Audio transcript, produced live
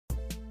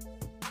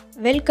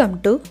Welcome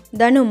to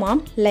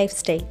தனுமாம் life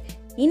style.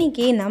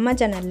 இன்றைக்கி நம்ம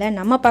சேனலில்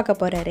நம்ம பார்க்க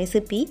போகிற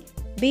ரெசிபி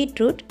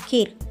பீட்ரூட்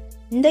கீர்.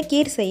 இந்த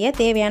கீர் செய்ய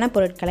தேவையான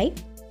பொருட்களை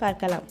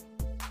பார்க்கலாம்.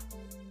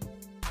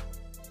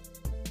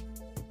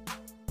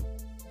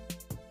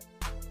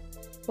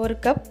 ஒரு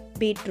கப்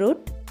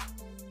பீட்ரூட்,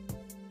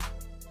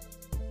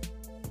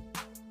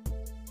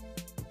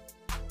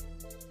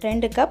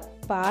 2 கப்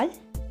பால்,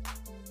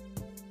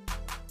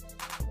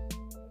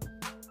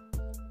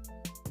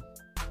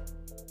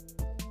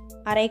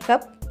 1/2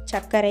 கப்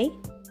சர்க்கரை,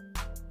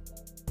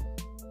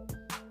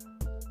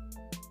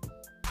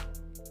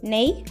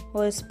 நெய்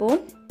 1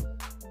 ஸ்பூன்,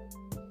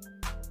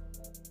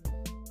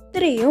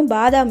 முந்திரியும்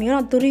பாதாமியும்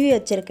நான் துருவி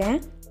வச்சுருக்கேன்.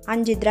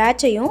 5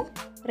 திராட்சையும்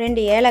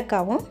 2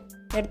 ஏலக்காவும்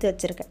எடுத்து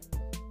வச்சுருக்கேன்.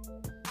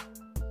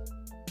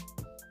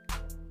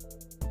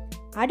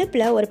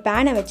 அடுப்பில் ஒரு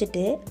பேனை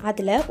வச்சுட்டு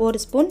அதில்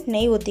 1 ஸ்பூன்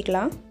நெய்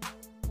ஊற்றிக்கலாம்.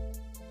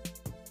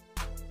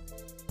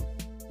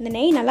 இந்த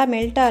நெய் நல்லா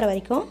மெல்ட் ஆகிற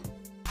வரைக்கும்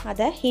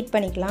அதை ஹீட்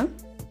பண்ணிக்கலாம்.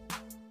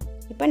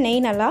 இப்போ நெய்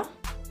நல்லா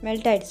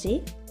மெல்ட் ஆகிடுச்சு.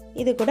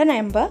 இது கூட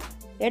நம்ம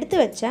எடுத்து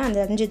வச்ச அந்த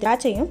 5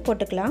 திராட்சையும்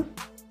போட்டுக்கலாம்.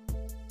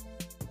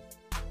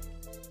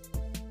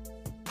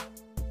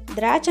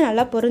 திராட்சை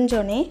நல்லா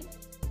பொரிஞ்சோடனே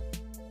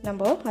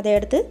நம்ம அதை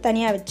எடுத்து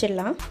தனியாக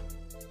வச்சிடலாம்.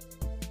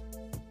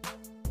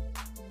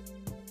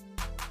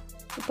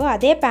 இப்போ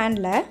அதே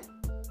பேனில்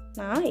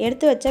நான்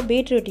எடுத்து வச்ச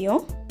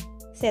பீட்ரூட்டையும்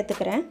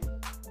சேர்த்துக்கிறேன்.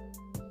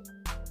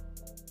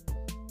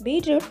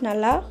 பீட்ரூட்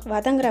நல்லா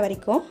வதங்குற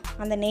வரைக்கும்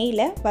அந்த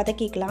நெய்யில்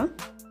வதக்கிக்கலாம்.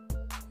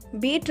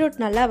 பீட்ரூட்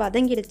நல்லா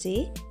வதங்கிடுச்சு.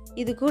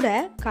 இது கூட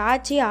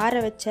காய்ச்சி ஆற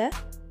வச்ச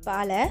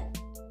பாலை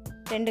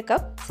 2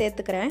 கப்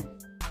சேர்த்துக்கிறேன்.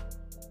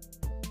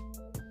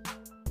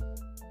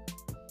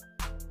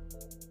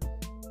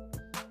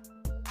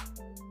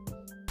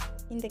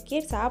 இந்த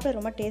கீர் சாப்பிட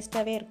ரொம்ப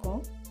டேஸ்ட்டாகவே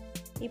இருக்கும்.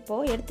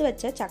 இப்போது எடுத்து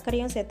வச்ச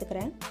சர்க்கரையும்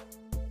சேர்த்துக்கிறேன்.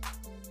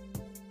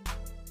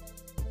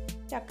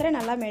 சர்க்கரை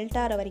நல்லா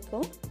மெல்ட் ஆகிற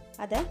வரைக்கும்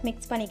அதை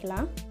மிக்ஸ்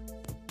பண்ணிக்கலாம்.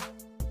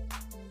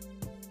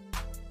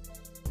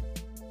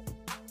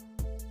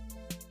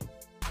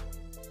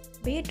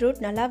 பீட்ரூட்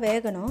நல்லா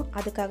வேகணும்.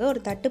 அதுக்காக ஒரு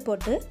தட்டு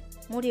போட்டு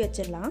மூடி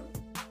வச்சிடலாம்.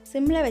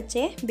 சிம்மில்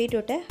வச்சே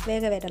பீட்ரூட்டை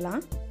வேக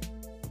விடலாம்.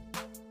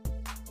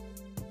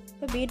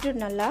 இப்போ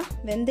பீட்ரூட் நல்லா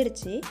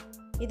வெந்துருச்சு.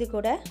 இது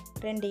கூட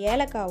 2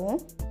 ஏலக்காவும்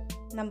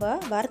நம்ம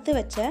வறுத்து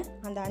வச்ச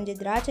அந்த 5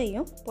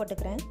 திராட்சையும்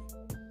போட்டுக்கிறேன்.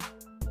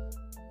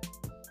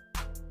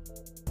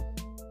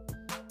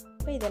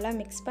 இப்போ இதெல்லாம்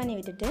மிக்ஸ் பண்ணி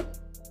விட்டுட்டு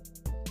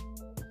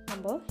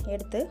நம்ம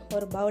எடுத்து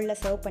ஒரு பவுலில்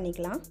சர்வ்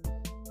பண்ணிக்கலாம்.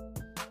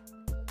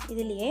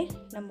 இதுலேயே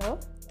நம்ம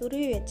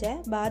துருவி வச்ச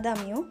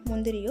பாதாமியும்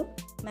முந்திரியும்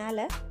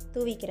மேலே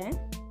தூவிக்கிறேன்.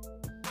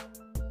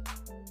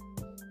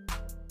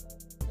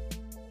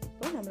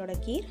 இப்போ நம்மளோட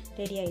கீர்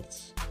ரெடி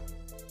ஆயிடுச்சு.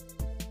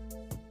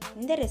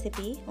 இந்த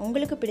ரெசிபி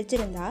உங்களுக்கு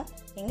பிடிச்சிருந்தா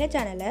எங்கள்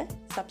சேனலை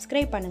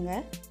சப்ஸ்கிரைப்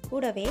பண்ணுங்கள்.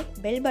 கூடவே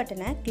பெல்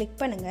பட்டனை கிளிக்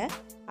பண்ணுங்கள்.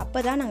 அப்போ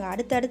தான் நாங்கள்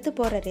அடுத்தடுத்து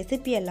போகிற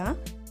ரெசிபியெல்லாம்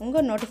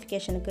உங்கள்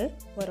நோட்டிஃபிகேஷனுக்கு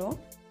வரும்.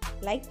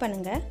 லைக்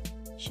பண்ணுங்கள்,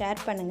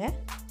 ஷேர் பண்ணுங்கள்.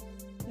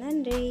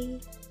 நன்றி.